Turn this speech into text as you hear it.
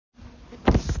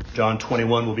John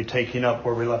 21 will be taking up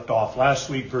where we left off last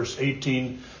week, verse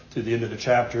 18 to the end of the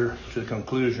chapter, to the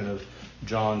conclusion of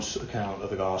John's account of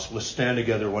the gospel. Let's stand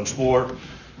together once more.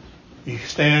 We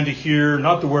stand to hear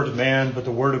not the word of man, but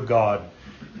the word of God.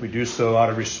 We do so out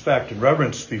of respect and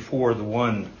reverence before the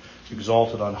one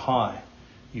exalted on high,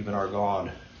 even our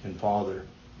God and Father.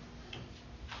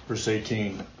 Verse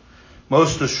 18.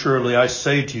 Most assuredly I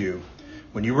say to you,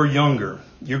 when you were younger,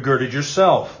 you girded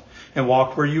yourself and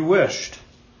walked where you wished.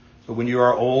 But when you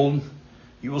are old,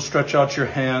 you will stretch out your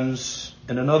hands,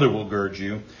 and another will gird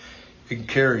you and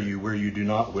carry you where you do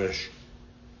not wish.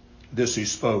 This he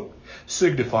spoke,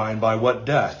 signifying by what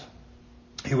death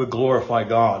he would glorify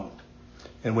God.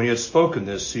 And when he had spoken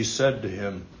this, he said to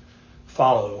him,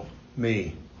 "Follow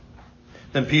me."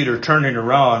 Then Peter, turning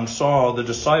around, saw the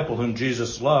disciple whom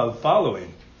Jesus loved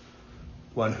following,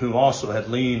 one who also had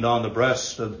leaned on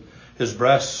his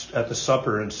breast at the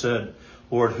supper and said,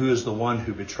 "Lord, who is the one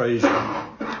who betrays you?"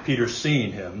 Peter,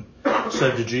 seeing him,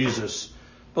 said to Jesus,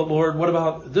 "But Lord, what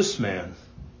about this man?"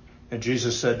 And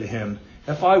Jesus said to him,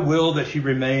 "If I will that he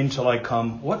remain till I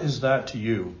come, what is that to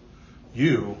you?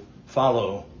 You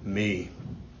follow me."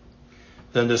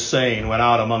 Then this saying went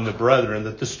out among the brethren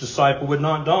that this disciple would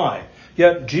not die.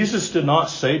 Yet Jesus did not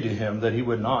say to him that he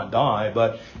would not die,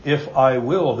 but "If I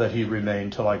will that he remain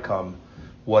till I come,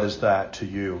 what is that to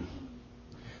you?"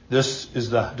 This is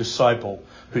the disciple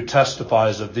who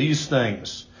testifies of these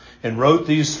things and wrote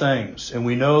these things, and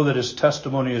we know that his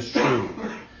testimony is true.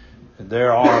 And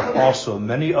there are also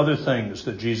many other things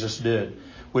that Jesus did,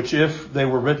 which if they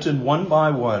were written one by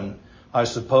one, I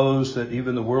suppose that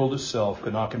even the world itself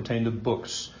could not contain the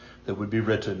books that would be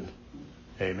written.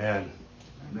 Amen.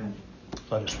 Amen.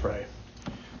 Let us pray.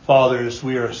 Father, as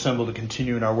we are assembled to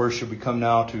continue in our worship, we come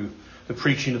now to the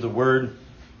preaching of the word.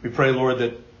 We pray, Lord,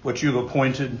 that what you have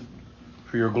appointed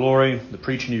for your glory, the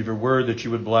preaching of your word, that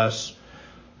you would bless.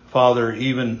 Father,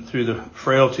 even through the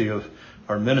frailty of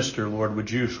our minister, Lord,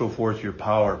 would you show forth your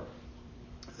power,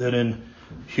 that in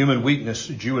human weakness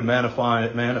that you would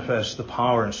manifest the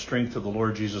power and strength of the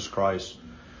Lord Jesus Christ.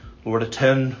 Lord,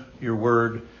 attend your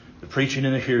word, the preaching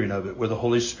and the hearing of it with the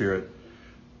Holy Spirit.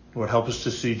 Lord, help us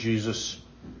to see Jesus.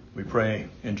 We pray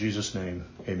in Jesus' name.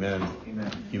 Amen.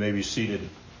 Amen. You may be seated.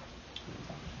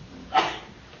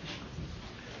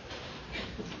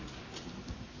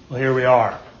 Well, here we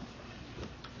are.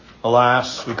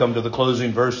 Alas, we come to the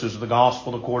closing verses of the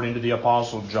gospel according to the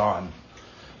Apostle John.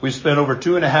 We spent over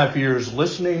 2.5 years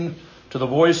listening to the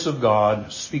voice of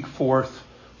God speak forth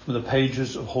from the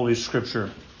pages of Holy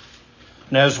Scripture.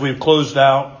 And as we close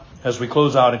out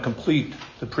and complete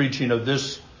the preaching of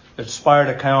this inspired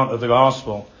account of the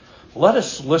gospel, let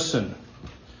us listen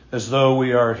as though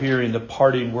we are hearing the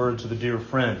parting words of a dear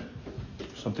friend.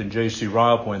 Something J.C.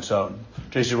 Ryle points out.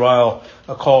 J.C. Ryle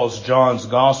calls John's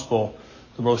gospel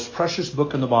the most precious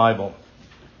book in the Bible.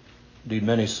 Indeed,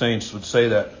 many saints would say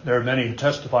that. There are many who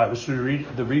testify it was through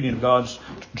the reading of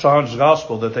John's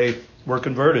gospel that they were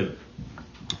converted.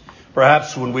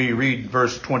 Perhaps when we read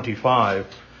verse 25,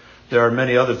 there are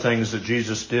many other things that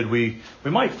Jesus did. We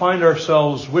might find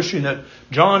ourselves wishing that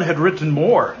John had written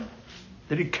more,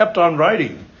 that he kept on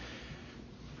writing.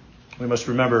 We must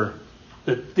remember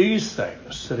that these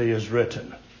things that he has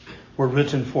written were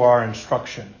written for our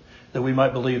instruction, that we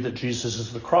might believe that Jesus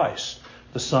is the Christ,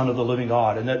 the Son of the living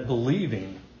God, and that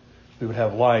believing we would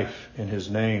have life in his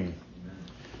name.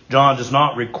 John does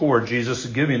not record Jesus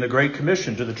giving the Great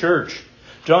Commission to the church.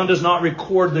 John does not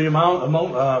record the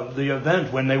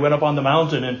event when they went up on the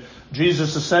mountain and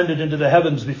Jesus ascended into the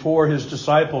heavens before his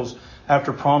disciples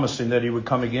after promising that he would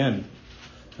come again.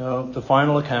 No, the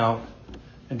final account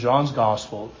in John's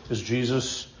gospel is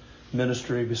Jesus'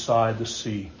 ministry beside the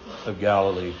Sea of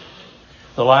Galilee.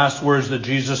 The last words that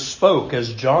Jesus spoke,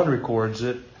 as John records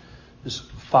it, is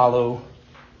 "Follow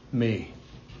me."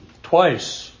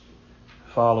 Twice,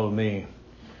 "Follow me."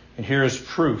 And here is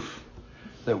proof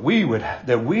that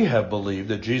we have believed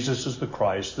that Jesus is the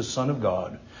Christ, the Son of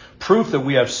God. Proof that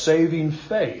we have saving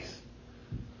faith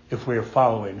if we are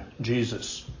following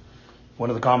Jesus. One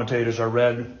of the commentators I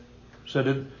read said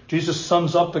that Jesus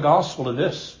sums up the gospel to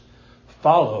this: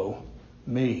 follow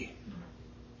me.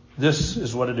 This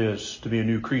is what it is to be a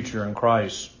new creature in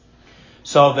Christ.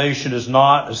 Salvation is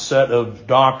not a set of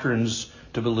doctrines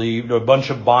to believe or a bunch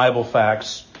of Bible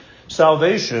facts.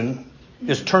 Salvation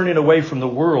is turning away from the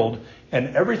world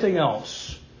and everything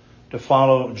else to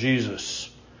follow Jesus.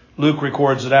 Luke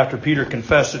records that after Peter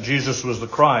confessed that Jesus was the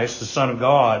Christ, the Son of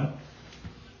God,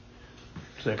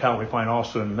 the account we find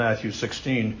also in Matthew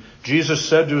 16, Jesus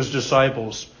said to his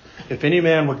disciples, "If any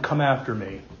man would come after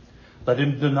me, let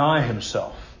him deny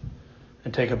himself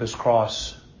and take up his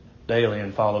cross daily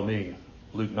and follow me.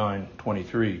 Luke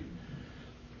 9:23.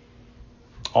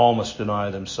 All must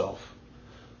deny themselves.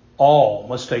 All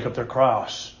must take up their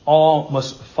cross. All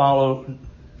must follow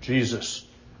Jesus.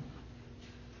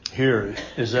 Here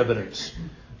is evidence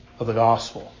of the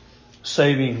gospel,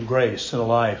 saving grace in the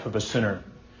life of a sinner.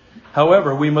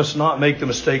 However, we must not make the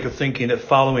mistake of thinking that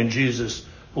following Jesus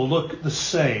will look the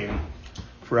same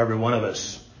for every one of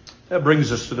us. That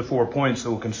brings us to the 4 points that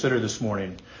we'll consider this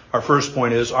morning. Our first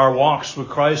point is our walks with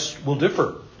Christ will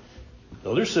differ.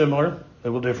 Though they're similar, they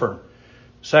will differ.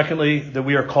 Secondly, that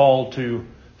we are called to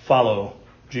follow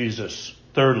Jesus.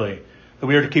 Thirdly, that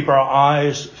we are to keep our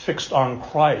eyes fixed on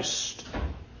Christ.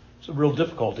 It's a real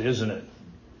difficulty, isn't it?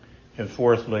 And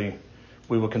fourthly,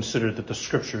 we will consider that the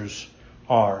Scriptures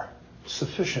are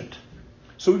sufficient.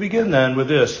 So we begin then with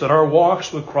this, that our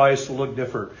walks with Christ will look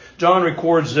different. John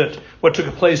records that what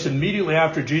took place immediately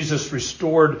after Jesus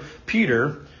restored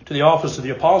Peter to the office of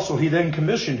the apostle, he then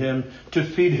commissioned him to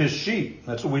feed his sheep.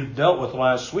 That's what we dealt with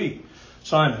last week.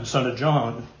 Simon, son of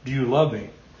John, do you love me?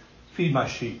 Feed my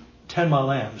sheep. Tend my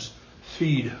lambs.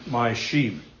 Feed my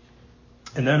sheep.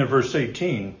 And then in verse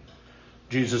 18,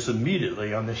 Jesus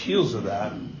immediately, on the heels of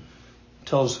that,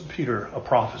 tells Peter a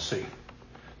prophecy.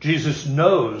 Jesus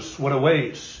knows what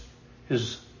awaits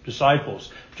his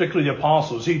disciples, particularly the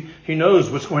apostles. He knows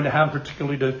what's going to happen,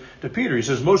 particularly to Peter. He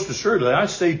says, most assuredly, I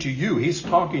say to you, he's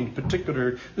talking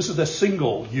particular, this is a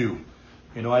single you.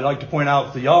 You know, I like to point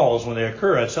out the y'alls when they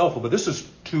occur, that's helpful, but this is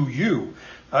to you.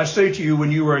 I say to you,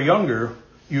 when you were younger,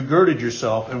 you girded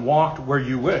yourself and walked where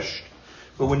you wished.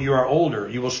 But when you are older,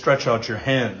 you will stretch out your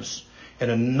hands,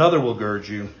 and another will gird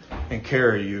you and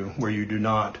carry you where you do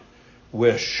not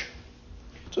wish.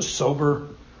 It's a sober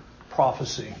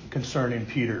prophecy concerning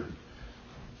Peter.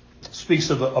 It speaks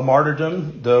of a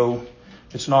martyrdom, though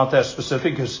it's not that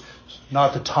specific, because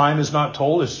not the time is not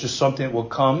told. It's just something that will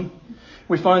come.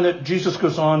 We find that Jesus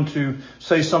goes on to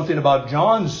say something about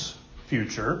John's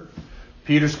future.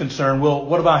 Peter's concerned, well,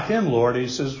 what about him, Lord? He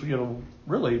says,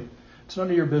 really, it's none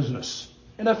of your business.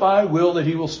 And if I will that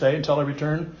he will stay until I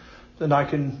return, then I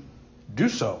can do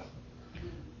so.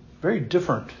 Very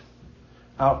different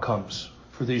outcomes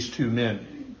for these two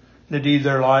men. And indeed,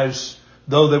 their lives,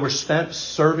 though they were spent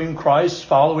serving Christ,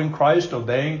 following Christ,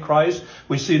 obeying Christ,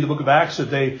 we see in the book of Acts that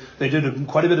they did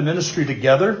quite a bit of ministry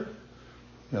together.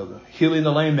 Healing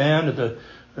the lame man at the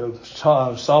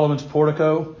Solomon's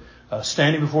portico,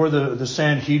 standing before the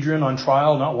Sanhedrin on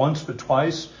trial, not once but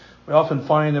twice. We often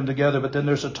find them together, but then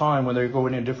there's a time when they're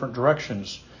going in different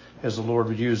directions as the Lord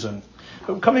would use them.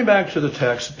 But coming back to the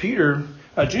text,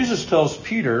 Jesus tells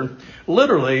Peter,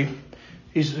 literally,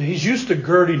 he's used to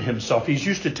girding himself. He's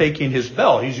used to taking his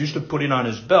belt. He's used to putting on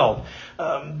his belt.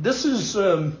 This is,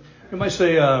 you might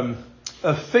say, a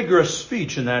figure of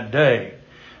speech in that day.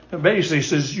 It basically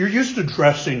says, you're used to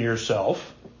dressing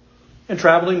yourself and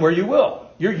traveling where you will.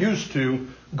 You're used to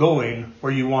going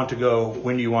where you want to go,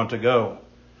 when you want to go.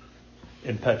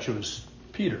 Impetuous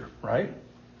Peter, right?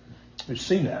 We've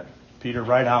seen that. Peter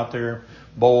right out there,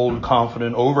 bold,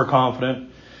 confident,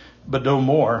 overconfident, but no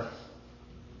more.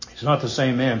 He's not the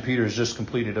same man. Peter has just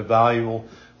completed a valuable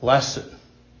lesson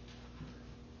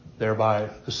there by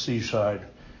the seaside.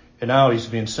 And now he's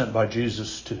being sent by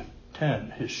Jesus to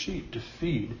tend his sheep, to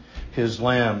feed his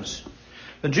lambs.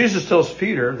 Then Jesus tells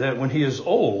Peter that when he is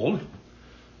old,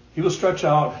 he will stretch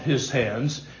out his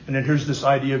hands, and then here's this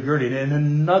idea of girding, and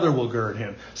another will gird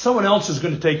him. Someone else is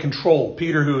going to take control.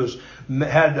 Peter, who has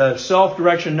had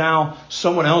self-direction now,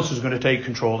 someone else is going to take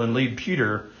control and lead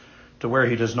Peter to where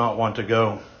he does not want to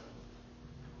go.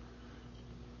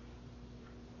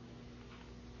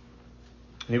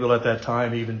 And he will at that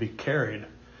time even be carried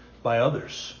by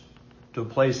others to a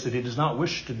place that he does not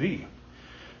wish to be.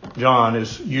 John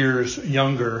is years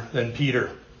younger than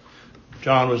Peter.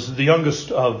 John was the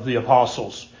youngest of the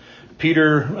apostles.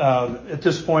 Peter, at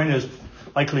this point, is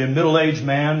likely a middle-aged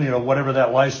man, whatever that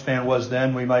lifespan was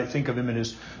then. We might think of him in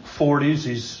his 40s.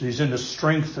 He's in the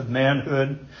strength of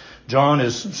manhood. John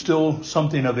is still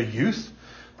something of a youth,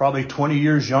 probably 20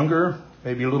 years younger,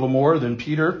 maybe a little more than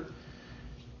Peter.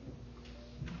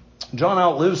 John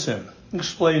outlives him. He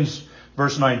explains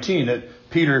verse 19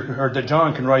 that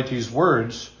John can write these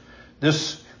words.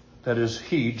 This, that is,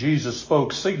 Jesus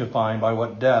spoke, signifying by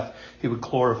what death he would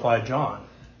glorify God.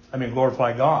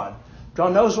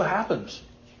 John knows what happens.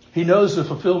 He knows the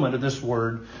fulfillment of this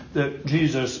word that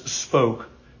Jesus spoke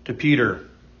to Peter.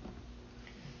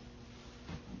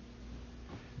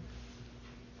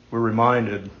 We're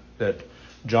reminded that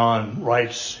John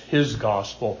writes his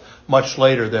gospel much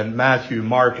later than Matthew,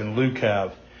 Mark, and Luke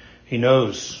have. He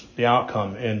knows the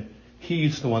outcome, and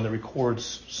he's the one that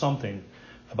records something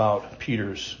about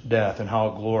Peter's death and how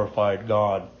it glorified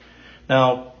God.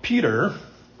 Now, Peter,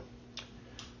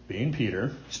 being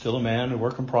Peter, still a man, a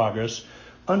work in progress,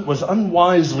 was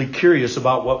unwisely curious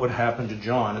about what would happen to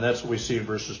John. And that's what we see in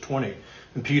verses 20.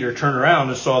 And Peter turned around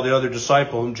and saw the other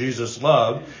disciple whom Jesus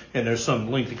loved. And there's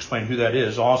some length to explain who that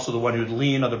is. Also the one who had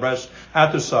leaned on the breast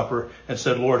at the supper and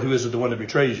said, Lord, who is it, the one that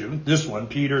betrays you? This one,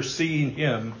 Peter, seeing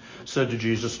him, said to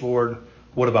Jesus, Lord,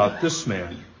 what about this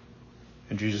man?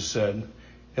 And Jesus said,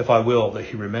 if I will that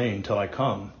he remain till I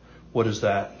come, what is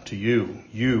that to you?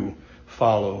 You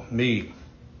follow me.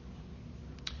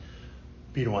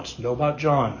 Peter wants to know about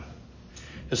John.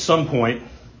 At some point,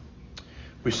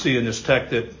 we see in this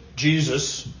text that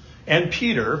Jesus and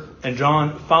Peter and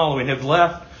John following have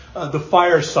left the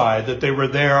fireside, that they were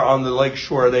there on the lake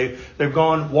shore. They've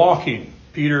gone walking.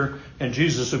 Peter and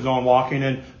Jesus have gone walking,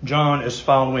 and John is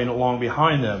following along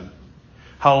behind them.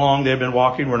 How long they've been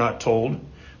walking, we're not told,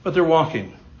 but they're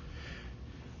walking.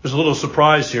 There's a little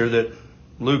surprise here that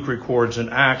Luke records in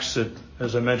Acts that,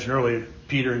 as I mentioned earlier,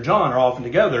 Peter and John are often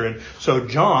together. And so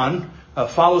John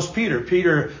follows Peter.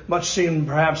 Peter, much seen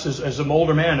perhaps as an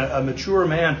older man, a mature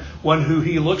man, one who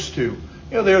he looks to.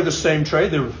 They're the same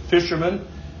trade. They're fishermen.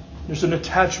 There's an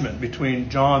attachment between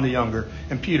John the younger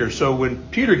and Peter. So when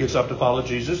Peter gets up to follow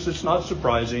Jesus, it's not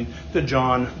surprising that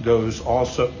John goes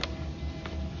also.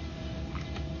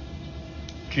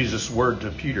 Jesus' word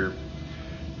to Peter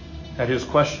at his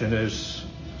question is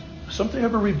something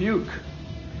of a rebuke.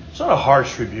 It's not a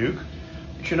harsh rebuke.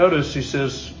 But you notice he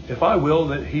says, if I will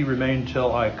that he remain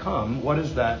till I come, what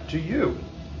is that to you?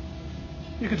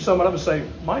 You could sum it up and say,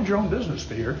 mind your own business,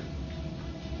 Peter.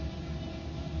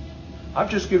 I've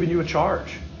just given you a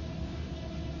charge.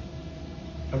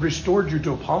 I've restored you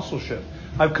to apostleship.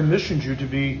 I've commissioned you to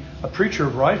be a preacher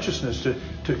of righteousness,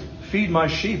 to feed my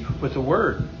sheep with the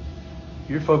word.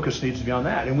 Your focus needs to be on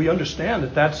that. And we understand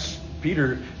that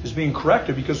Peter is being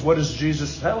corrected, because what is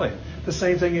Jesus telling? The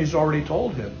same thing he's already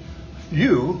told him.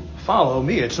 You follow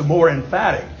me. It's a more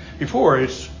emphatic. Before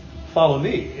it's follow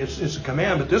me. It's a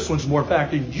command, but this one's more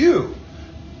emphatic. You,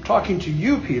 talking to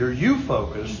you, Peter, you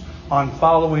focus on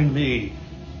following me.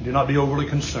 Do not be overly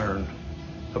concerned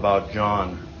about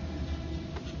John.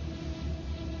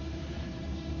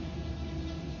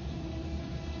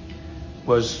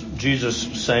 Was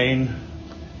Jesus saying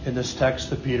in this text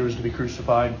that Peter is to be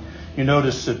crucified? You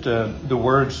notice that the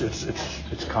words,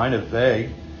 it's kind of vague.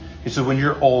 He said, when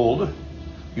you're old,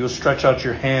 you will stretch out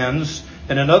your hands,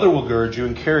 and another will gird you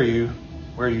and carry you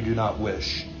where you do not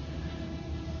wish.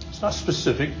 It's not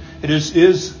specific. It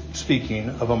is speaking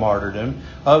of a martyrdom,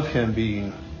 of him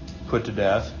being put to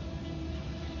death.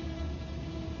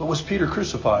 But was Peter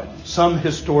crucified? Some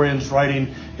historians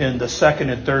writing in the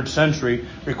 2nd and 3rd century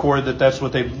record that that's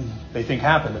what they think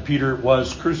happened, that Peter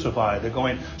was crucified. They're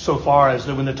going so far as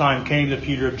that when the time came that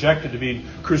Peter objected to being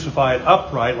crucified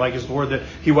upright, like his Lord, that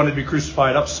he wanted to be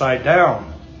crucified upside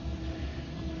down.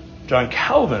 John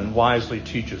Calvin wisely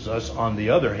teaches us, on the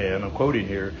other hand, I'm quoting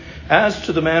here, as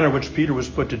to the manner which Peter was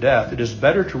put to death, it is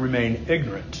better to remain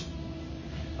ignorant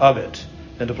of it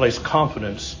than to place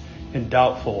confidence in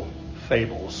doubtful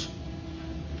fables.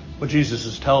 What Jesus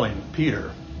is telling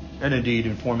Peter, and indeed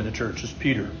informing the church, is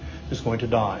Peter is going to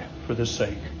die for the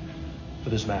sake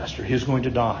of his master. He is going to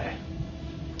die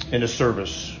in the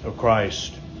service of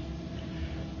Christ.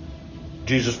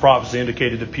 Jesus' prophecy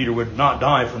indicated that Peter would not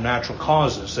die from natural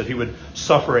causes, that he would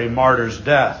suffer a martyr's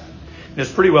death. And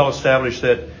it's pretty well established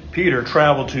that Peter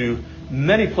traveled to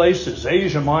many places,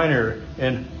 Asia Minor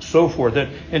and so forth, that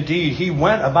indeed he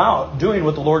went about doing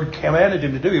what the Lord commanded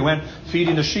him to do. He went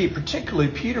feeding the sheep. Particularly,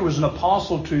 Peter was an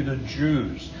apostle to the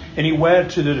Jews. And he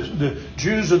went to the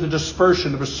Jews of the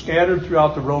dispersion that were scattered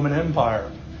throughout the Roman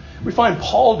Empire. We find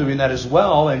Paul doing that as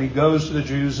well, and he goes to the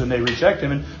Jews and they reject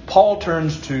him, and Paul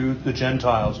turns to the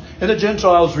Gentiles. And the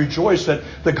Gentiles rejoice that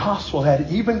the gospel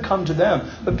had even come to them.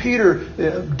 But Peter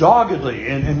doggedly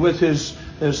and with his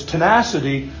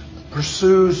tenacity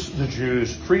pursues the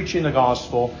Jews, preaching the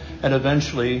gospel, and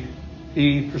eventually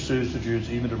he pursues the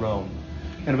Jews even to Rome.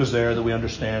 And it was there that we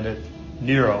understand that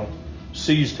Nero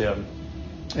seized him,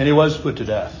 and he was put to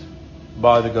death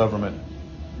by the government.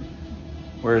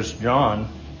 Whereas John,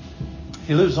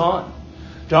 he lives on.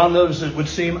 John lives, it would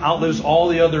seem, outlives all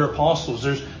the other apostles.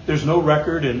 There's no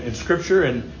record in Scripture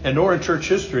and nor in church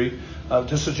history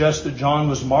to suggest that John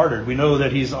was martyred. We know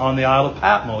that he's on the Isle of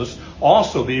Patmos,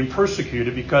 also being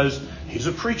persecuted because he's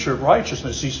a preacher of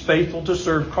righteousness. He's faithful to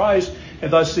serve Christ,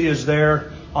 and thus he is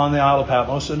there on the Isle of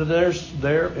Patmos. And it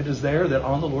is there that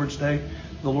on the Lord's Day,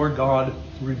 the Lord God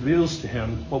reveals to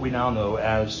him what we now know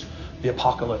as the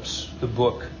Apocalypse, the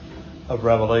book of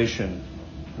Revelation.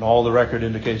 And all the record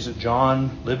indicates that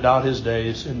John lived out his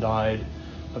days and died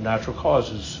of natural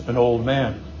causes, an old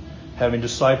man, having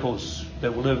disciples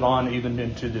that lived on even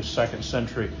into the 2nd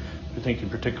century. We're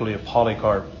thinking particularly of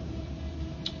Polycarp.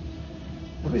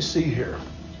 What do we see here?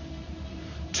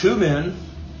 Two men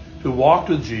who walked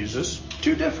with Jesus,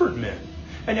 two different men,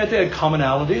 and yet they had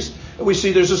commonalities. We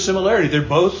see there's a similarity. They're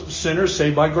both sinners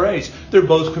saved by grace. They're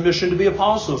both commissioned to be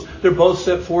apostles. They're both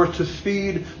set forth to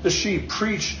feed the sheep,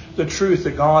 preach the truth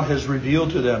that God has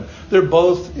revealed to them. They're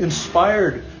both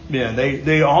inspired men.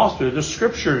 They author the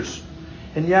scriptures,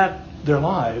 and yet their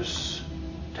lives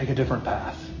take a different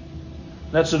path.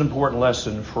 That's an important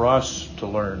lesson for us to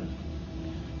learn.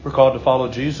 We're called to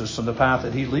follow Jesus on the path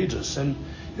that he leads us, and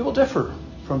it will differ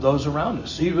from those around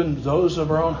us, even those of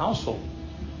our own household.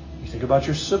 You think about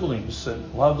your siblings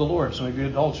that love the Lord. Some of you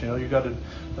adults, you've got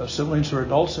siblings who are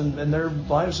adults, and their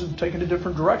lives have taken a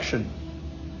different direction.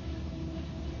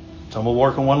 Some will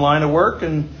work in one line of work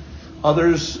and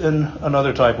others in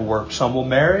another type of work. Some will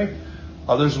marry,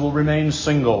 others will remain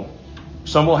single.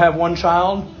 Some will have one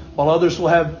child, while others will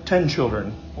have 10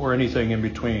 children or anything in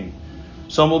between.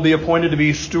 Some will be appointed to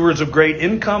be stewards of great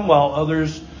income, while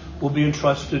others will be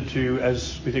entrusted to,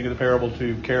 as we think of the parable,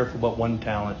 to care for but one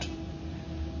talent.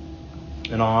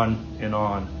 And on and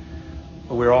on.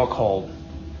 But we're all called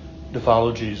to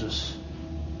follow Jesus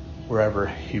wherever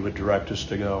he would direct us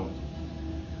to go.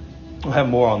 We'll have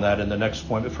more on that in the next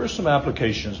point, but first some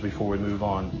applications before we move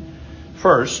on.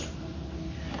 First,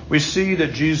 we see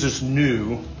that Jesus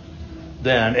knew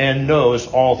then and knows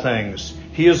all things.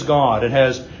 He is God and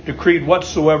has decreed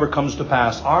whatsoever comes to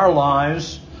pass. Our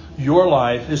lives, your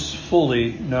life, is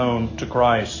fully known to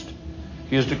Christ.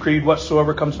 He has decreed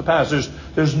whatsoever comes to pass.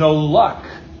 There's no luck.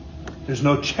 There's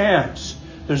no chance.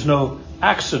 There's no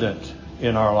accident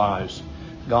in our lives.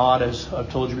 God, as I've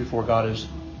told you before, God is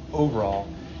over all,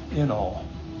 in all,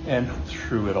 and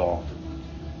through it all.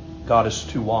 God is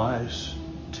too wise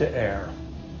to err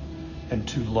and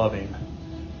too loving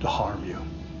to harm you.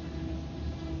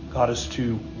 God is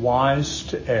too wise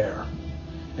to err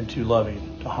and too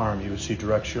loving to harm you as he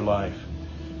directs your life.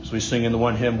 As we sing in the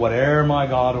one hymn, whate'er my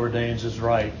God ordains is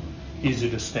right. Easy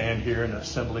to stand here in an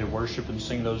assembly of worship and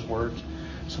sing those words.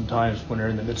 Sometimes when we're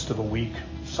in the midst of a week,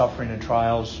 suffering and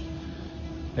trials,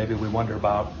 maybe we wonder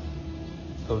about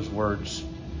those words.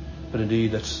 But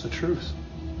indeed, that's the truth.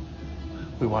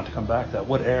 We want to come back to that.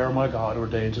 Whate'er my God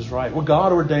ordains is right. What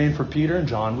God ordained for Peter and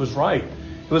John was right.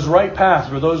 It was the right path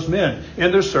for those men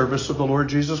in their service of the Lord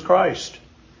Jesus Christ.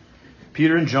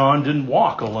 Peter and John didn't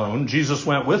walk alone. Jesus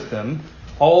went with them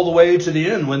all the way to the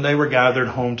end when they were gathered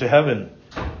home to heaven.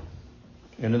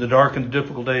 And in the dark and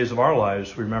difficult days of our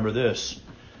lives, remember this: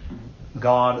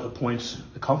 God appoints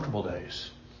the comfortable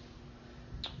days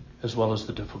as well as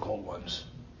the difficult ones.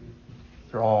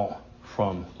 They're all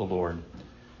from the Lord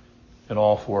and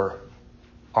all for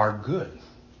our good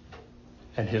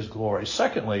and his glory.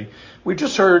 Secondly, we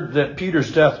just heard that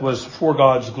Peter's death was for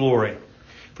God's glory.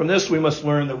 From this, we must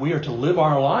learn that we are to live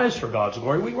our lives for God's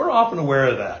glory. We're often aware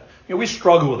of that. We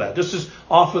struggle with that. This is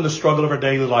often the struggle of our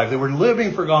daily life, that we're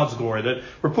living for God's glory, that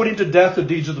we're putting to death the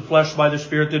deeds of the flesh by the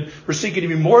Spirit, that we're seeking to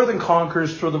be more than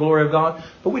conquerors for the glory of God.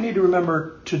 But we need to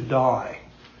remember to die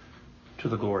to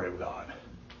the glory of God.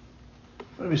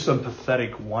 We're going to be some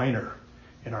pathetic whiner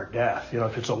in our death.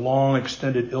 If it's a long,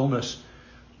 extended illness,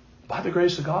 by the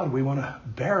grace of God, we want to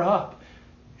bear up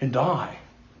and die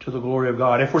to the glory of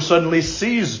God. If we're suddenly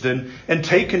seized and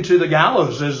taken to the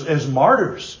gallows as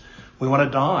martyrs, we want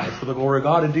to die for the glory of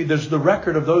God. Indeed, there's the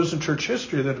record of those in church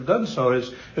history that have done so.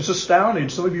 It's astounding.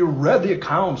 Some of you read the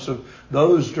accounts of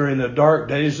those during the dark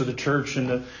days of the church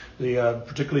and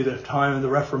particularly the time of the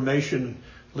Reformation,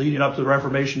 leading up to the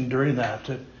Reformation. During that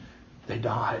they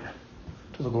died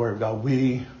to the glory of God.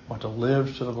 We want to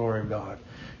live to the glory of God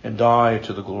and die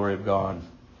to the glory of God.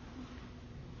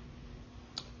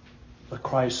 Let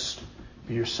Christ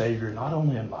be your Savior, not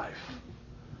only in life,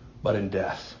 but in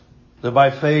death. Live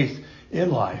by faith in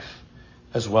life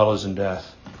as well as in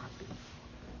death.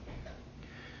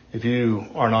 If you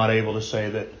are not able to say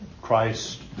that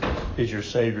Christ is your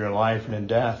Savior in life and in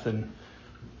death, then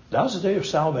now's the day of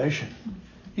salvation.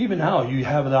 Even now, you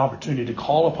have an opportunity to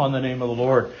call upon the name of the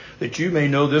Lord, that you may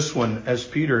know this one as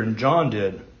Peter and John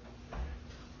did.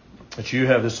 That you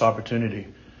have this opportunity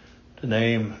to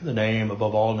name the name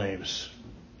above all names,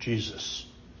 Jesus,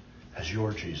 as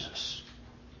your Jesus,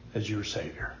 as your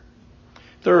Savior.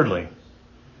 Thirdly,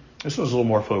 this one's a little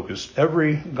more focused.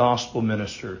 Every gospel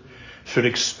minister should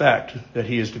expect that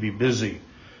he is to be busy,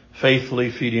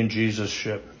 faithfully feeding Jesus'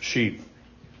 sheep,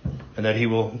 and that he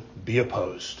will be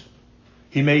opposed.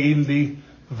 He may even be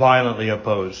violently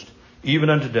opposed. even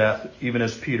unto death, even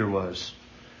as Peter was.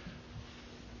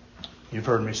 You've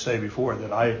heard me say before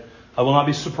that I will not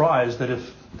be surprised that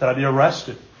I be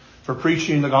arrested for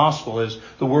preaching the gospel as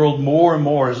the world more and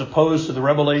more is opposed to the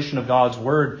revelation of God's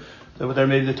word, that there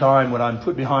may be the time when I'm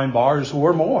put behind bars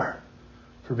or more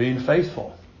for being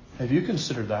faithful. Have you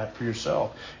considered that for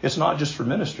yourself? It's not just for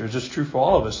ministers. It's true for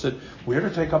all of us that we are to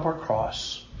take up our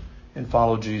cross and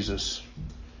follow Jesus.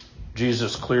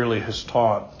 Jesus clearly has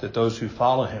taught that those who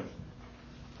follow him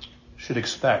should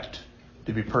expect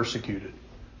to be persecuted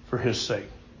for his sake.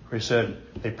 For he said,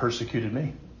 they persecuted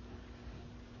me.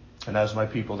 And as my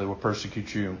people, they will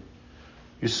persecute you.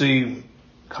 You see,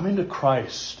 coming to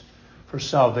Christ for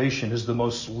salvation is the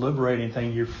most liberating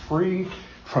thing. You're free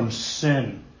from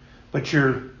sin, but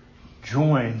you're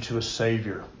joined to a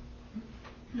Savior.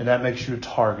 And that makes you a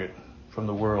target from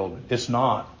the world. It's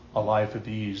not a life of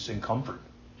ease and comfort.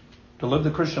 To live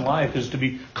the Christian life is to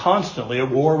be constantly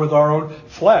at war with our own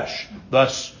flesh.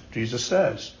 Thus, Jesus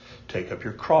says, take up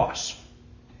your cross,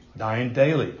 dying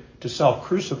daily to self,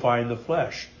 crucifying the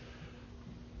flesh.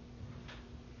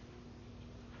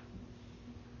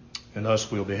 And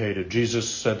thus we'll be hated. Jesus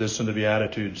said this in the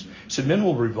Beatitudes. He said, men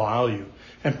will revile you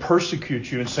and persecute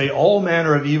you and say all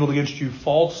manner of evil against you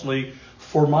falsely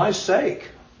for my sake.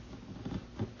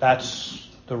 That's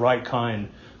the right kind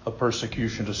of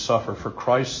persecution to suffer for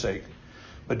Christ's sake.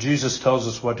 But Jesus tells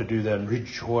us what to do then.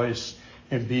 Rejoice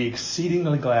and be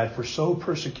exceedingly glad, for so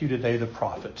persecuted they the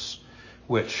prophets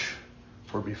which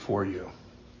were before you.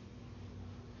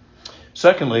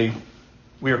 Secondly,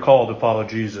 we are called to follow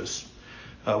Jesus.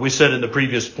 We said in the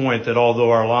previous point that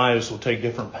although our lives will take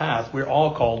different paths, we're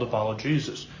all called to follow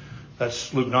Jesus.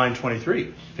 That's Luke 9:23.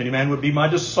 If any man would be my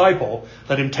disciple,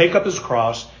 let him take up his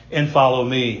cross and follow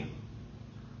me.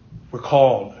 We're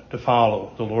called to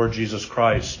follow the Lord Jesus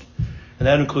Christ. And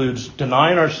that includes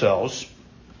denying ourselves,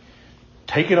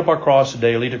 taking up our cross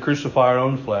daily to crucify our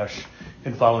own flesh,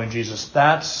 and following Jesus.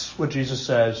 That's what Jesus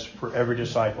says for every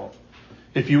disciple.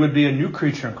 If you would be a new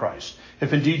creature in Christ,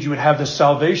 if indeed you would have the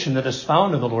salvation that is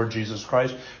found in the Lord Jesus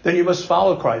Christ, then you must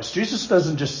follow Christ. Jesus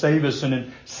doesn't just save us and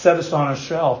then set us on a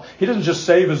shelf. He doesn't just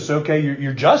save us, okay,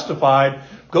 you're justified,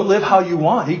 go live how you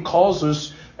want. He calls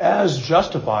us as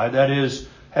justified, that is,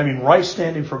 having right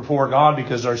standing before God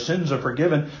because our sins are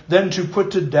forgiven, then to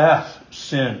put to death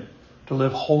sin, to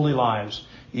live holy lives,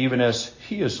 even as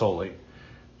he is holy.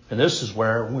 And this is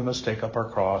where we must take up our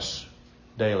cross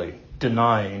daily,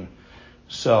 denying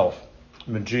self.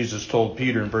 When Jesus told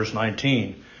Peter in verse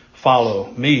 19, follow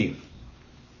me.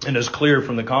 And it's clear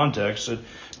from the context that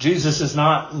Jesus is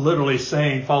not literally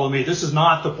saying, follow me. This is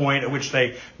not the point at which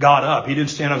they got up. He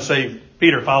didn't stand up and say,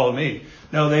 Peter, follow me.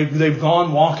 No, they've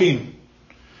gone walking.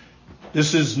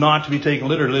 This is not to be taken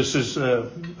literally. This is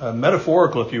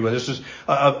metaphorical, if you will. This is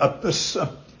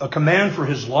a command for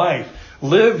his life.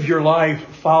 Live your life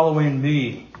following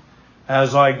me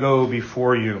as I go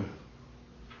before you.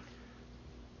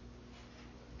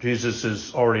 Jesus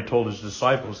has already told his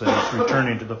disciples that he's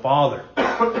returning to the Father,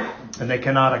 and they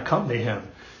cannot accompany him.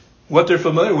 What they're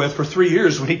familiar with for 3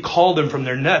 years, when he called them from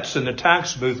their nets in the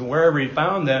tax booth and wherever he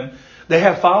found them, they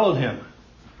have followed him.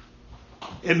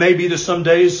 It may be that some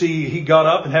days he got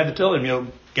up and had to tell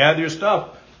them, gather your stuff,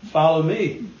 follow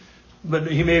me.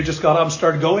 But he may have just got up and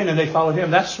started going and they followed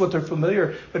him. That's what they're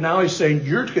familiar. But now he's saying,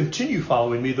 you're to continue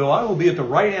following me, though I will be at the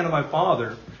right hand of my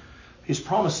Father. He's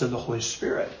promised them the Holy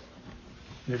Spirit.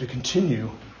 They're to continue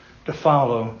to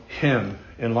follow him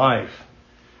in life.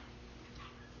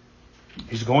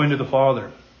 He's going to the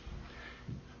Father.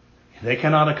 They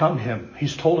cannot accompany him.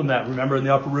 He's told them that, remember, in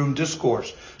the upper room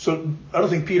discourse. So I don't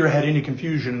think Peter had any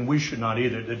confusion, and we should not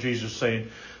either, that Jesus is saying,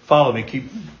 follow me,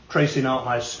 keep tracing out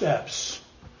my steps.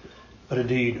 But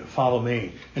indeed, follow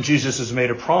me. And Jesus has made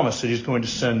a promise that he's going to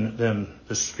send them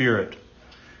the Spirit.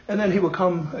 And then he will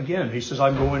come again. He says,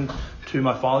 I'm going to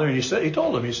my Father. And he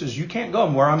told him, he says, you can't go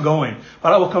where I'm going,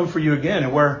 but I will come for you again,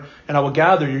 and I will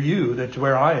gather you, that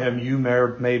where I am, you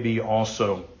may be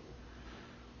also.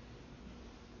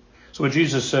 So when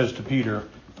Jesus says to Peter,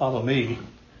 follow me,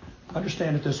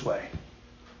 understand it this way.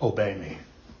 Obey me.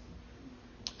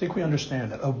 I think we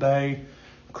understand that. Obey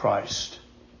Christ.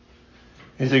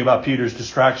 Anything about Peter's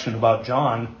distraction about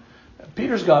John,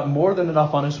 Peter's got more than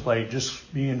enough on his plate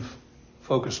just being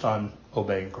focused on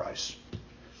obeying Christ.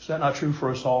 Is that not true for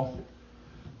us all?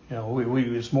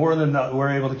 It's more than we're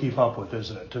able to keep up with,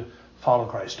 isn't it? To follow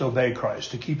Christ, to obey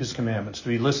Christ, to keep his commandments, to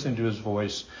be listening to his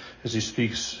voice as he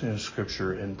speaks in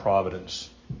Scripture in providence.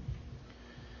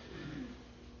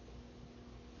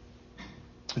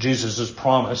 Jesus has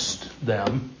promised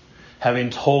them, having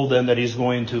told them that he's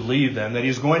going to leave them, that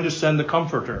he's going to send the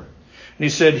Comforter. And he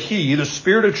said, He, the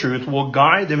Spirit of truth, will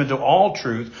guide them into all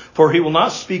truth, for he will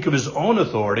not speak of his own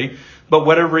authority, but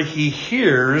whatever he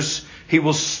hears, he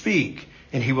will speak,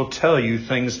 and he will tell you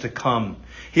things to come.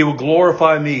 He will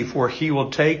glorify me, for he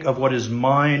will take of what is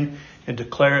mine and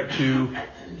declare it to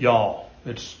y'all.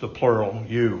 It's the plural,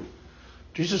 you.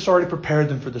 Jesus already prepared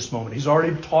them for this moment. He's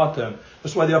already taught them.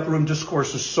 That's why the upper room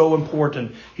discourse is so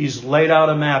important. He's laid out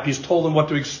a map. He's told them what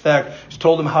to expect. He's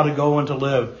told them how to go and to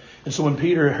live. And so when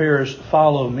Peter hears,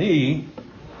 follow me,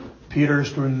 Peter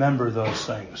is to remember those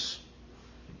things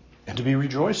and to be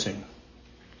rejoicing.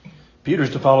 Peter is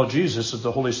to follow Jesus as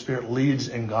the Holy Spirit leads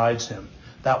and guides him.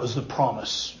 That was the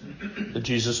promise that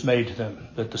Jesus made to them,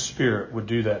 that the Spirit would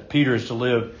do that. Peter is to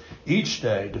live each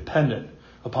day dependent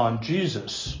upon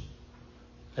Jesus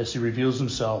as he reveals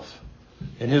himself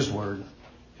in his word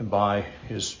and by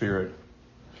his Spirit.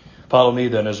 Follow me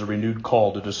then as a renewed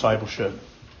call to discipleship.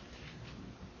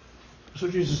 That's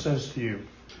what Jesus says to you.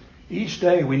 Each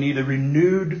day we need a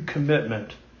renewed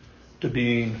commitment to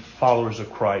being followers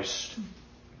of Christ.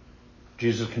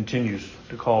 Jesus continues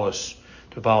to call us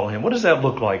to follow him. What does that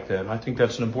look like then? I think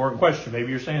that's an important question. Maybe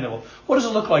you're saying that, well, what does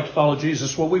it look like to follow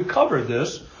Jesus? Well, we've covered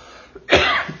this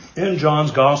in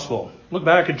John's Gospel. Look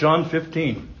back at John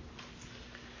 15.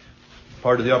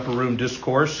 Part of the upper room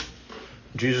discourse.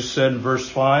 Jesus said in verse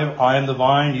 5, I am the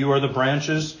vine, you are the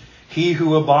branches. He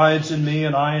who abides in me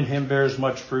and I in him bears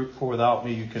much fruit, for without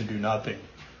me you can do nothing.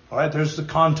 All right, there's the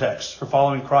context for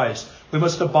following Christ. We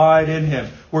must abide in him.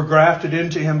 We're grafted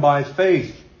into him by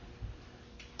faith.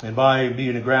 And by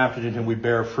being grafted in him, we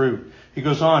bear fruit. He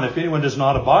goes on, if anyone does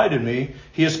not abide in me,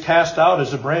 he is cast out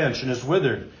as a branch and is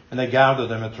withered. And they gather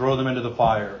them and throw them into the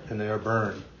fire, and they are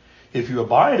burned. If you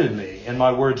abide in me, and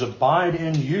my words abide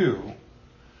in you,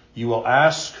 you will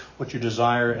ask what you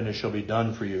desire, and it shall be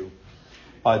done for you.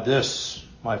 By this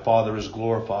my Father is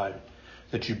glorified,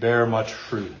 that you bear much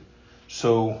fruit.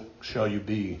 So shall you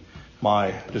be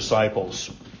my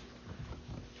disciples.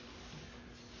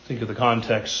 Think of the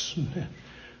context,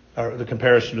 or the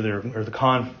comparison to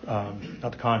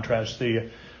not the contrast,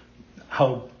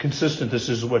 how consistent this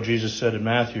is with what Jesus said in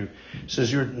Matthew. He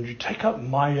says, you take up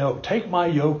my yoke, take my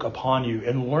yoke upon you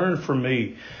and learn from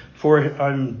me, for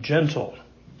I'm gentle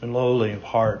and lowly of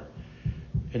heart,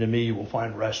 and in me you will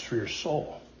find rest for your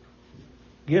soul.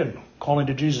 Again, calling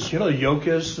to Jesus. You know what a yoke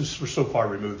is? We're so far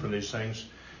removed from these things.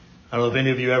 I don't know if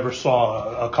any of you ever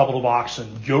saw a couple of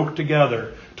oxen yoked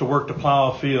together to work to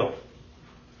plow a field.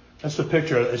 That's the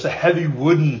picture. It's a heavy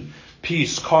wooden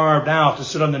piece carved out to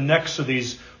sit on the necks of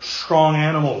these strong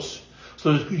animals.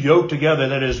 So it's yoked together,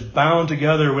 that is bound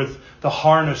together with the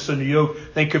harness and the yoke.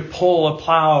 They could pull a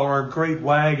plow or a great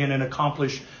wagon and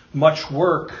accomplish much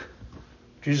work.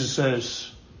 Jesus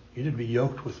says, you need to be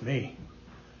yoked with me.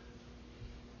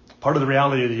 Part of the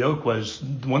reality of the yoke was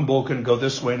one bull couldn't go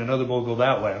this way and another bull go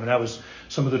that way. I mean, that was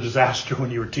some of the disaster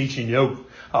when you were teaching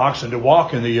oxen to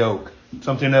walk in the yoke.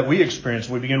 Something that we experience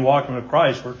when we begin walking with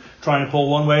Christ. We're trying to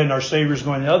pull one way and our Savior's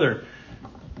going the other.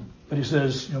 But he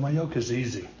says, my yoke is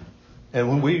easy. And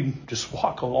when we just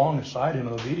walk alongside him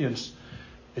in obedience,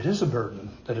 it is a burden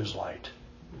that is light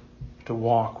to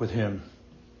walk with him.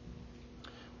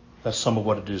 That's some of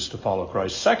what it is to follow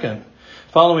Christ. Second,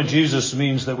 following Jesus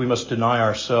means that we must deny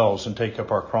ourselves and take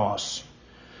up our cross.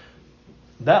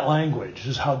 That language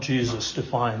is how Jesus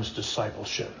defines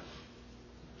discipleship.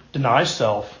 Deny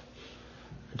self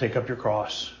and take up your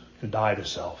cross and die to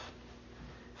self.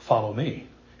 Follow me.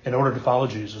 In order to follow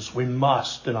Jesus, we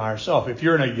must deny ourselves. If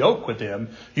you're in a yoke with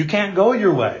him, you can't go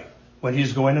your way when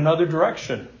he's going another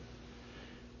direction.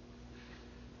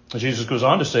 Jesus goes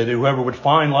on to say that whoever would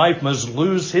find life must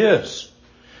lose his.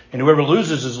 And whoever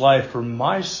loses his life for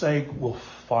my sake will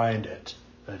find it.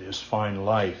 That is, find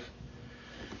life.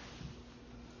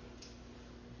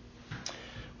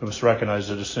 We must recognize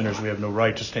that as sinners we have no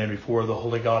right to stand before the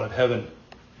holy God of heaven.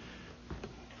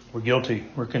 We're guilty.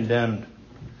 We're condemned.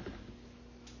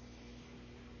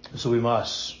 So we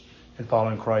must, in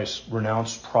following Christ,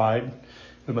 renounce pride.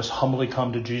 We must humbly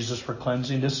come to Jesus for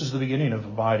cleansing. This is the beginning of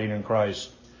abiding in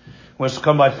Christ. We must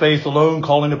come by faith alone,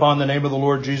 calling upon the name of the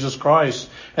Lord Jesus Christ.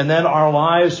 And then our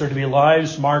lives are to be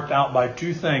lives marked out by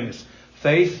two things,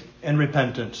 faith and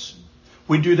repentance.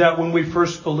 We do that when we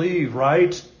first believe,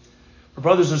 right? Our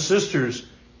brothers and sisters,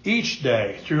 each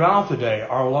day, throughout the day,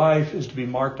 our life is to be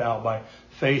marked out by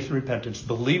faith and repentance,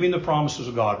 believing the promises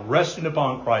of God, resting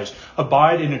upon Christ,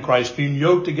 abiding in Christ, being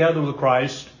yoked together with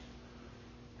Christ,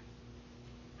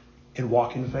 and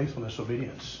walking in faithfulness,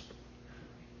 obedience.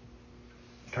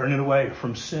 Turning away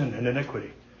from sin and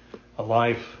iniquity. A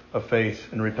life of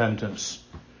faith and repentance.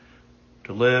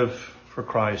 To live for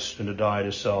Christ and to die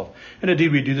to self. And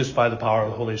indeed, we do this by the power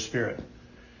of the Holy Spirit.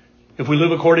 If we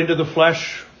live according to the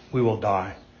flesh, we will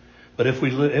die. But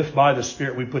if by the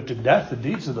Spirit we put to death the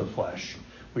deeds of the flesh,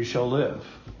 we shall live.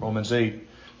 Romans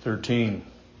 8:13.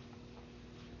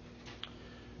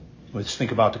 Let's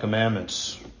think about the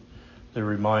commandments. They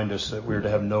remind us that we're to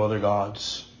have no other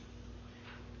gods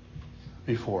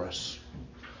before us.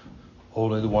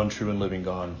 Only the one true and living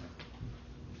God.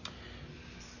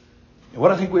 And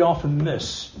what I think we often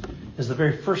miss is the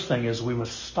very first thing is we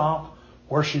must stop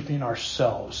worshiping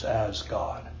ourselves as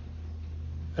God.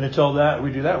 And until that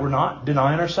we do that, we're not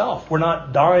denying ourselves. We're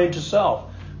not dying to self.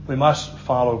 We must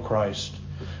follow Christ.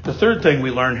 The third thing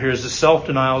we learn here is that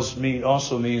self-denial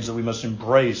also means that we must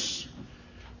embrace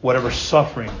whatever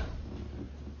suffering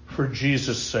for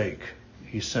Jesus' sake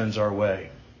he sends our way.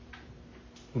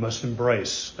 We must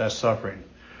embrace that suffering.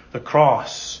 The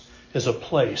cross is a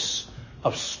place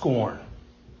of scorn.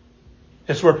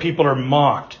 It's where people are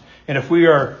mocked. And if we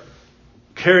are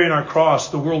carrying our cross,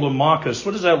 the world will mock us.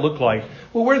 What does that look like?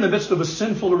 Well, we're in the midst of a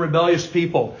sinful and rebellious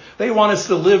people. They want us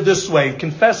to live this way,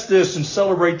 confess this, and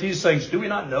celebrate these things. Do we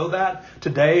not know that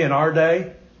today in our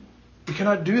day? We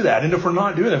cannot do that. And if we're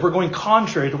not doing that, if we're going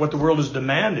contrary to what the world is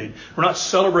demanding, we're not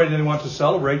celebrating anyone to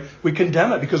celebrate, we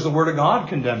condemn it because the Word of God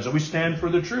condemns it. We stand for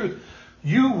the truth.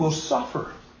 You will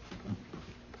suffer.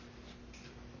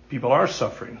 People are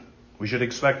suffering. We should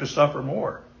expect to suffer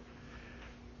more.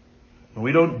 When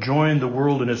we don't join the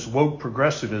world in its woke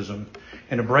progressivism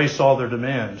and embrace all their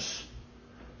demands,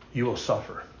 you will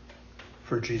suffer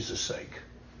for Jesus' sake.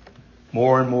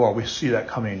 More and more, we see that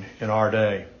coming in our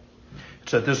day.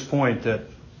 It's at this point that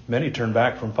many turn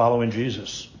back from following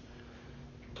Jesus.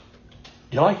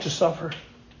 Do you like to suffer?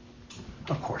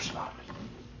 Of course not.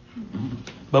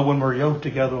 But when we're yoked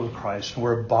together with Christ and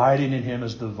we're abiding in Him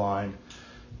as the vine,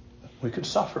 we could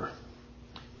suffer.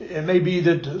 It may be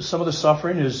that some of the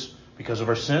suffering is because of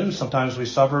our sins. Sometimes we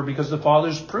suffer because the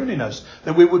Father's pruning us,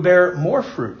 that we would bear more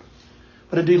fruit.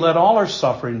 But indeed, let all our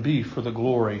suffering be for the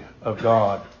glory of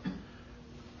God.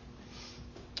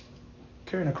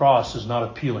 Carrying a cross is not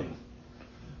appealing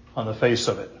on the face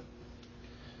of it.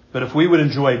 But if we would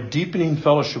enjoy deepening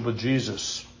fellowship with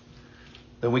Jesus,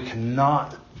 then we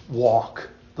cannot walk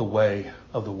the way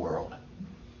of the world.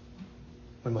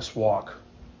 We must walk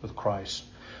with Christ.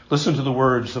 Listen to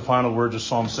the final words of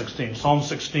Psalm 16. Psalm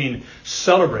 16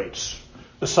 celebrates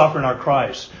the suffering of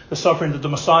Christ, the suffering that the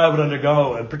Messiah would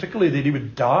undergo, and particularly that He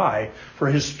would die for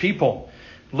His people.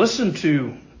 Listen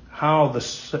to how the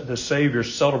Savior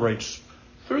celebrates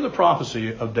through the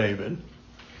prophecy of David.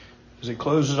 As he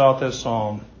closes out that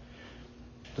psalm,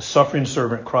 the suffering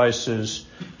servant Christ says,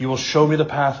 "You will show me the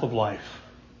path of life.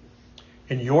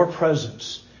 In your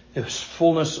presence is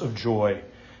fullness of joy.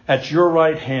 At your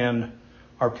right hand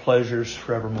are pleasures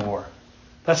forevermore."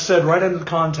 That's said right into the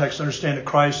context to understand that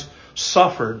Christ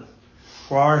suffered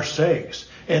for our sakes.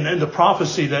 And the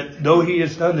prophecy that though He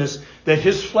has done this, that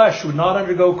His flesh would not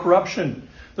undergo corruption.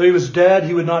 Though He was dead,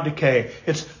 He would not decay.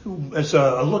 It's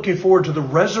looking forward to the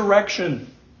resurrection.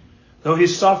 Though He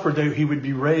suffered, that He would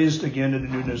be raised again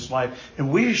into newness of life. And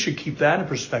we should keep that in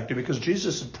perspective because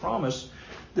Jesus had promised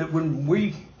that when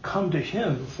we come to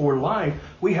Him for life,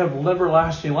 we have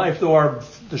everlasting life. Though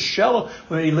the shell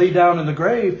when He lay down in the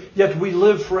grave, yet we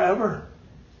live forever.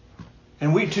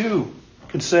 And we too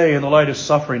can say in the light of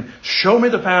suffering, "Show me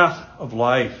the path of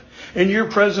life. In your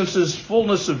presence is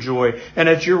fullness of joy, and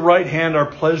at your right hand are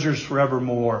pleasures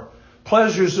forevermore."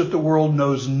 Pleasures that the world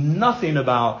knows nothing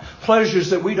about. Pleasures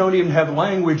that we don't even have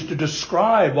language to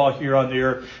describe while here on the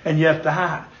earth. And yet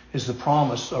that is the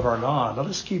promise of our God. Let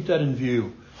us keep that in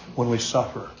view when we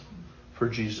suffer for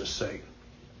Jesus' sake.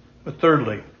 But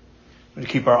thirdly, we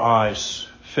keep our eyes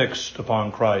fixed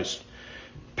upon Christ.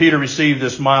 Peter received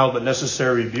this mild but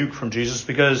necessary rebuke from Jesus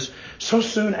because so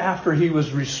soon after he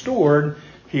was restored,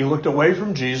 he looked away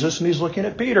from Jesus and he's looking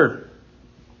at Peter.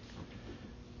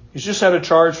 He's just had a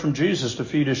charge from Jesus to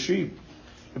feed his sheep.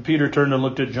 And Peter turned and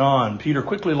looked at John. Peter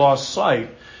quickly lost sight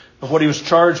of what he was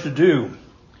charged to do,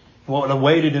 what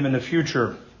awaited him in the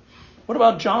future. What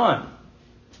about John?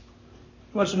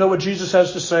 He wants to know what Jesus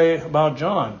has to say about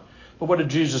John. But what did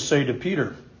Jesus say to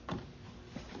Peter?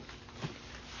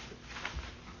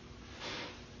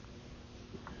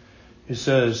 He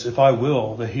says, "If I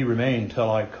will that he remain till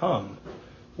I come,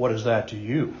 what is that to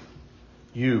you?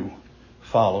 You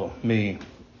follow me."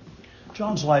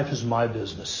 John's life is my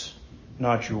business,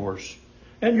 not yours.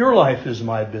 And your life is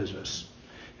my business.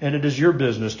 And it is your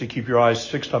business to keep your eyes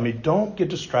fixed on me. Don't get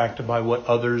distracted by what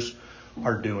others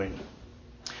are doing.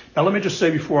 Now let me just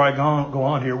say before I go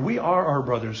on here, we are our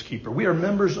brother's keeper. We are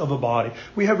members of a body.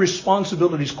 We have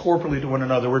responsibilities corporately to one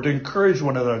another. We're to encourage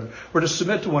one another. We're to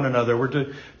submit to one another.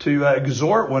 We're to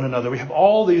exhort one another. We have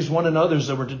all these one another's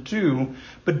that we're to do,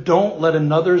 but don't let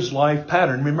another's life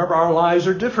pattern. Remember, our lives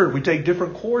are different. We take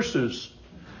different courses,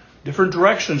 different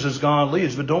directions as God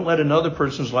leads, but don't let another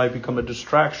person's life become a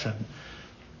distraction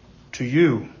to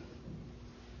you.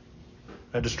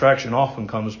 That distraction often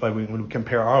comes by when we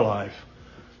compare our life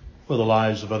with the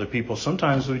lives of other people.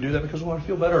 Sometimes we do that because we want to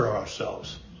feel better about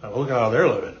ourselves. Like, look at how they're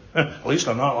living. At least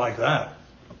I'm not like that.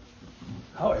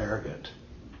 How arrogant.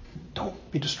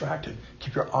 Don't be distracted.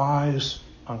 Keep your eyes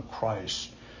on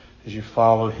Christ as you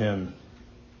follow him.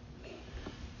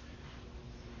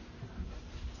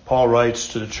 Paul writes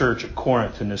to the church at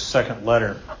Corinth in his second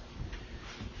letter.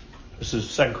 This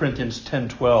is 2 Corinthians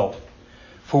 10:12.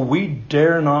 For we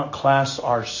dare not class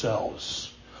ourselves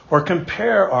or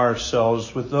compare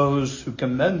ourselves with those who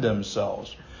commend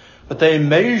themselves. But they,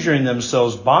 measuring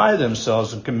themselves by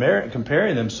themselves and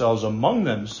comparing themselves among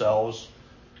themselves,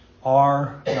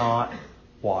 are not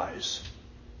wise.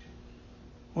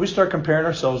 When we start comparing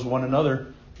ourselves with one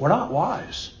another, we're not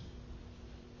wise.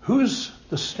 Who's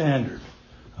the standard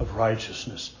of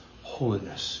righteousness,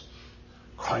 holiness?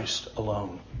 Christ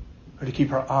alone. We're to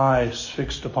keep our eyes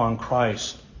fixed upon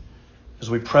Christ as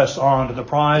we press on to the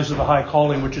prize of the high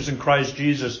calling which is in Christ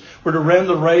Jesus. We're to run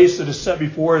the race that is set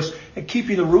before us and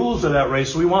keeping the rules of that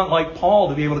race. We want, like Paul,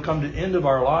 to be able to come to the end of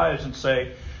our lives and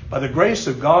say, by the grace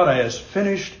of God, I have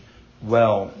finished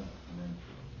well.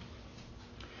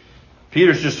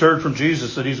 Peter's just heard from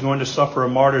Jesus that he's going to suffer a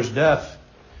martyr's death.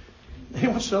 He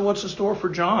wants to know what's in store for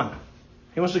John.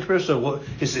 He wants to know, well,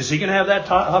 is he going to have that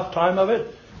tough time of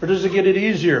it? Or does it get it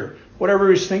easier?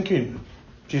 Whatever he's thinking.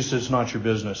 Jesus says, it's not your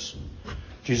business.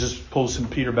 Jesus pulls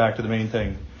Peter back to the main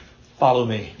thing. Follow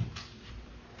me.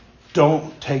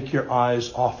 Don't take your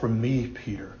eyes off from me,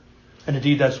 Peter. And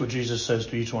indeed, that's what Jesus says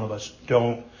to each one of us.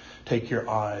 Don't take your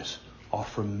eyes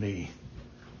off from me.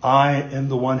 I am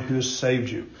the one who has saved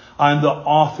you. I'm the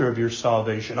author of your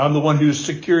salvation. I'm the one who has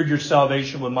secured your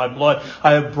salvation with my blood.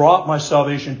 I have brought my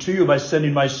salvation to you by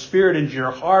sending my Spirit into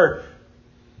your heart.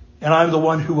 And I'm the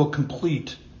one who will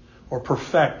complete or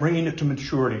perfect, bringing it to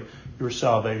maturity, your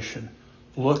salvation.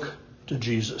 Look to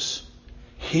Jesus.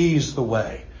 He's the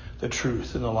way, the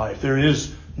truth, and the life. There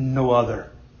is no other.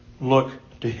 Look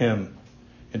to him.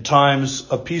 In times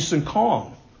of peace and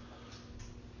calm,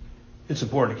 it's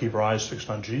important to keep our eyes fixed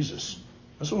on Jesus.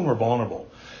 That's when we're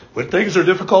vulnerable. When things are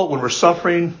difficult, when we're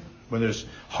suffering, when there's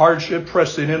hardship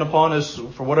pressing in upon us,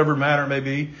 for whatever matter it may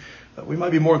be, we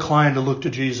might be more inclined to look to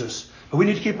Jesus. But we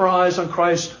need to keep our eyes on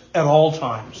Christ at all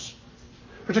times.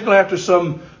 Particularly after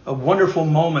some wonderful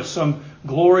moment, some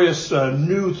glorious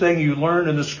new thing you learned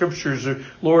in the Scriptures, the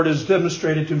Lord has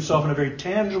demonstrated to himself in a very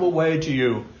tangible way to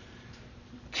you.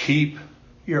 Keep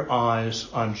your eyes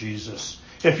on Jesus.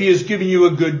 If he has given you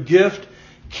a good gift,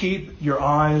 keep your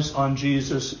eyes on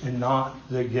Jesus and not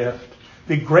the gift.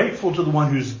 Be grateful to the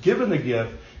one who's given the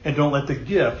gift and don't let the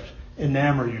gift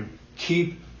enamor you.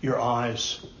 Keep your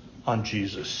eyes on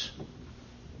Jesus.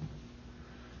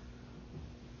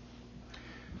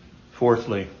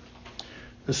 Fourthly,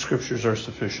 the Scriptures are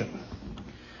sufficient.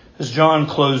 As John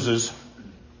closes,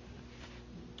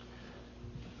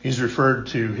 he's referred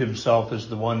to himself as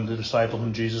the disciple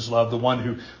whom Jesus loved, the one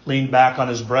who leaned back on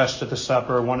his breast at the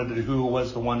supper, who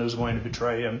was the one who was going to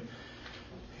betray him.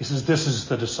 He says, this is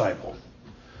the disciple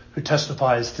who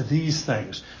testifies to these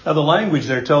things. Now, the language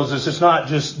there tells us it's not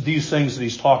just these things that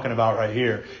he's talking about right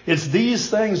here. It's these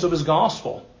things of his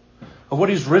gospel, of what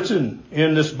he's written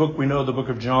in this book we know, the book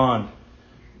of John.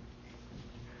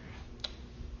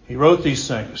 He wrote these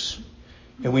things,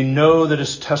 and we know that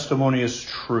his testimony is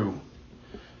true.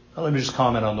 Now, let me just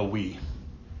comment on the we.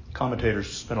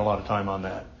 Commentators spend a lot of time on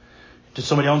that. Did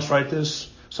somebody else write this?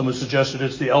 Someone suggested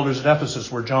it's the elders at Ephesus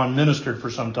where John ministered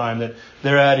for some time, that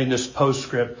they're adding this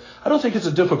postscript. I don't think it's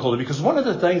a difficulty, because one of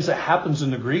the things that happens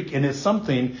in the Greek, and it's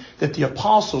something that the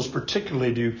apostles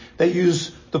particularly do, they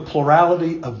use the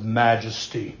plurality of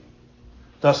majesty.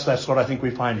 Thus, that's what I think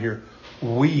we find here.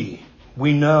 We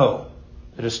know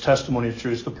that his testimony is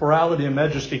true. It's the plurality and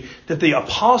majesty that the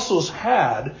apostles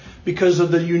had because of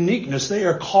the uniqueness. They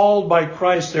are called by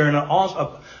Christ. They're in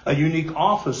a unique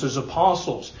office as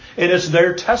apostles. And it's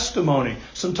their testimony.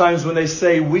 Sometimes when they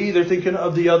say we, they're thinking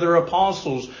of the other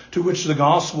apostles to which the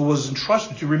gospel was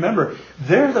entrusted to. Remember,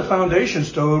 they're the foundation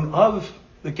stone of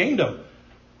the kingdom.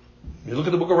 You look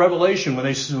at the book of Revelation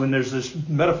when there's this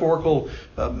metaphorical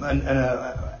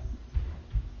and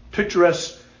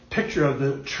picturesque picture of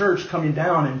the church coming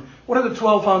down. And what are the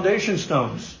 12 foundation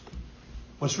stones?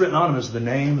 What's written on them is the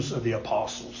names of the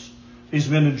apostles. These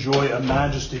men enjoy a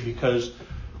majesty because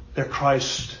they're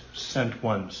Christ sent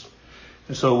ones.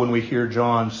 And so when we hear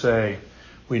John say,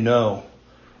 we know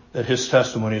that his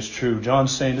testimony is true.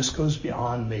 John's saying this goes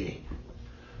beyond me.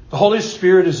 The Holy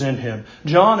Spirit is in him.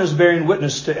 John is bearing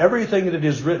witness to everything that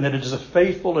is written, that it is a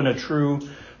faithful and a true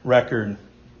record.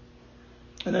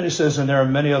 And then he says, and there are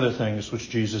many other things which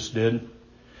Jesus did,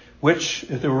 which,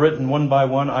 if they were written one by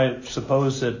one, I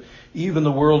suppose that even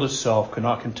the world itself could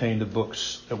not contain the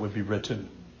books that would be written.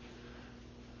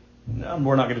 Now,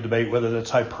 we're not going to debate whether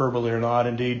that's hyperbole or not.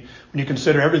 Indeed, when you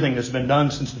consider everything that's been done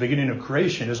since the beginning of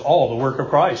creation is all the work of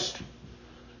Christ.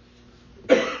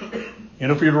 You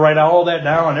know, if you were to write all that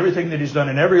down, everything that he's done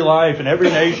in every life, in every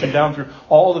nation, down through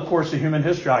all the course of human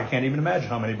history, I can't even imagine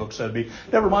how many books that'd be.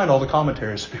 Never mind all the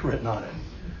commentaries that be written on it.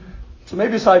 So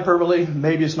maybe it's hyperbole,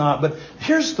 maybe it's not. But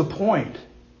here's the point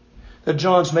that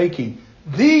John's making.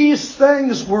 These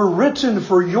things were written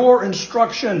for your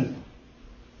instruction.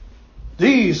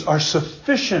 These are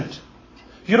sufficient.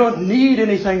 You don't need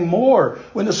anything more.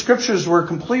 When the scriptures were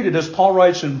completed, as Paul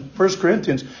writes in 1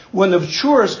 Corinthians, when the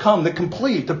mature has come, the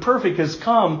complete, the perfect has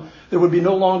come, there would be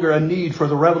no longer a need for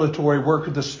the revelatory work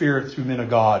of the Spirit through men of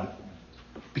God.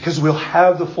 Because we'll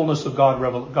have the fullness of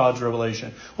God's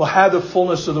revelation. We'll have the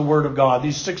fullness of the Word of God.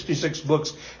 These 66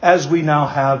 books as we now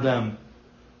have them.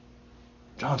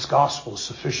 John's gospel is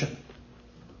sufficient.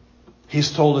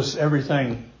 He's told us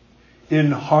everything in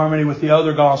harmony with the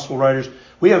other gospel writers.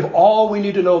 We have all we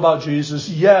need to know about Jesus.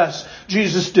 Yes,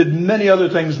 Jesus did many other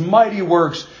things, mighty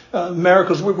works,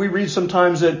 miracles. We read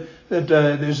sometimes that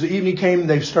as the evening came,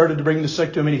 they started to bring the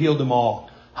sick to him and he healed them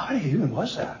all. How many even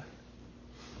was that?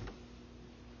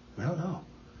 We don't know.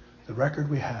 The record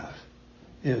we have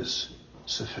is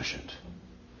sufficient.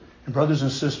 And brothers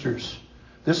and sisters,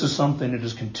 this is something that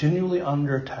is continually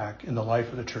under attack in the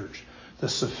life of the church. The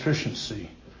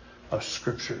sufficiency of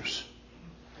scriptures.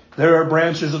 There are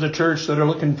branches of the church that are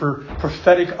looking for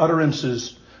prophetic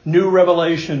utterances, new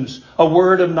revelations, a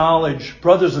word of knowledge.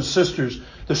 Brothers and sisters,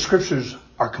 the scriptures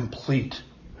are complete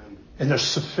and they're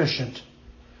sufficient.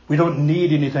 We don't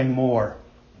need anything more.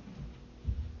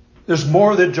 There's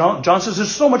more that John says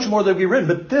there's so much more that be written,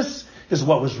 but this is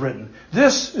what was written.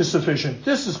 This is sufficient.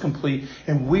 This is complete.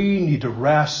 And we need to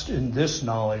rest in this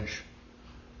knowledge.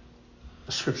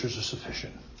 The scriptures are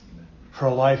sufficient for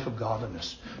a life of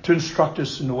godliness, to instruct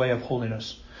us in the way of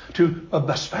holiness, to,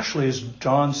 especially as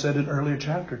John said in an earlier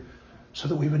chapter, so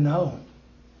that we would know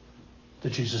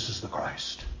that Jesus is the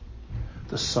Christ,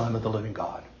 the Son of the living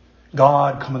God.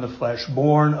 God come in the flesh,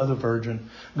 born of the Virgin.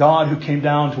 God who came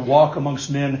down to walk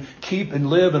amongst men, keep and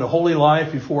live in a holy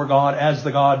life before God as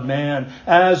the God-man,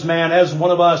 as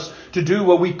one of us, to do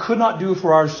what we could not do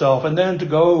for ourselves, and then to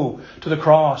go to the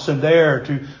cross and there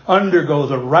to undergo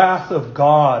the wrath of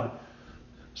God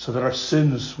so that our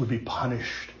sins would be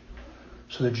punished,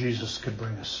 so that Jesus could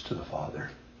bring us to the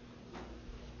Father.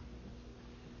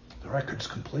 The record's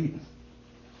complete.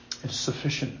 It's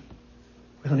sufficient.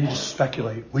 We don't need to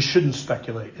speculate. We shouldn't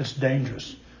speculate. It's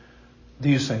dangerous.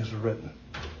 These things were written.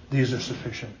 These are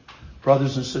sufficient.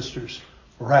 Brothers and sisters,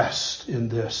 rest in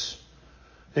this.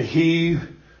 That he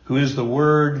who is the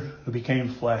Word who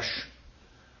became flesh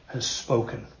has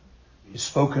spoken. He's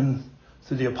spoken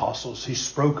through the apostles. He's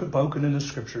spoken in the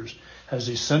scriptures as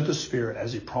he sent the Spirit,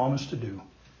 as he promised to do.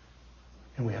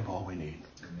 And we have all we need.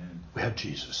 Amen. We have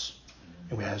Jesus.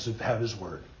 And we have his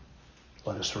Word.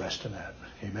 Let us rest in that.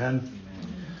 Amen. Amen.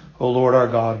 Oh Lord our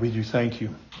God, we do thank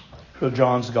you for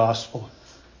John's gospel.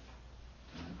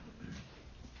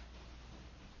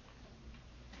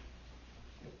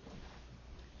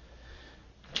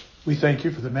 We thank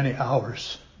you for the many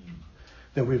hours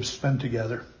that we've spent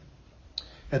together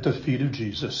at the feet of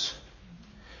Jesus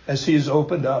as he has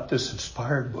opened up this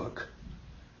inspired book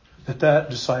that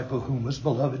disciple whom was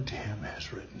beloved to him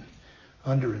has written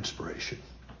under inspiration.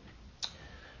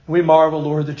 We marvel,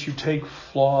 Lord, that you take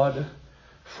flawed,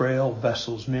 frail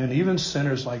vessels, men, even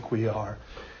sinners like we are,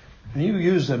 and you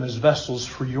use them as vessels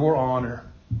for your honor.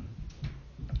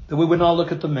 That we would not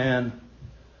look at the man,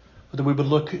 but that we would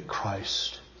look at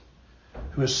Christ,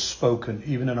 who has spoken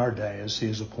even in our day as he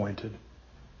is appointed.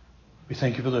 We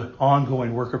thank you for the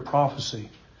ongoing work of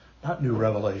prophecy, not new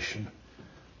revelation,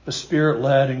 but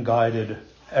Spirit-led and guided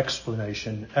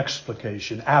explanation,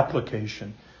 explication,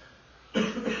 application.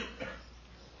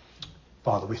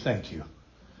 Father, we thank you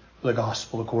for the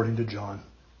gospel according to John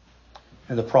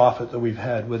and the prophet that we've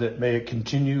had with it. May it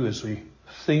continue as we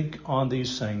think on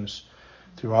these things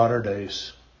throughout our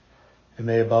days. And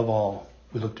may above all,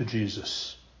 we look to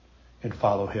Jesus and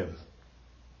follow him.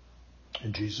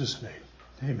 In Jesus' name,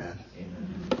 amen.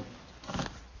 Amen.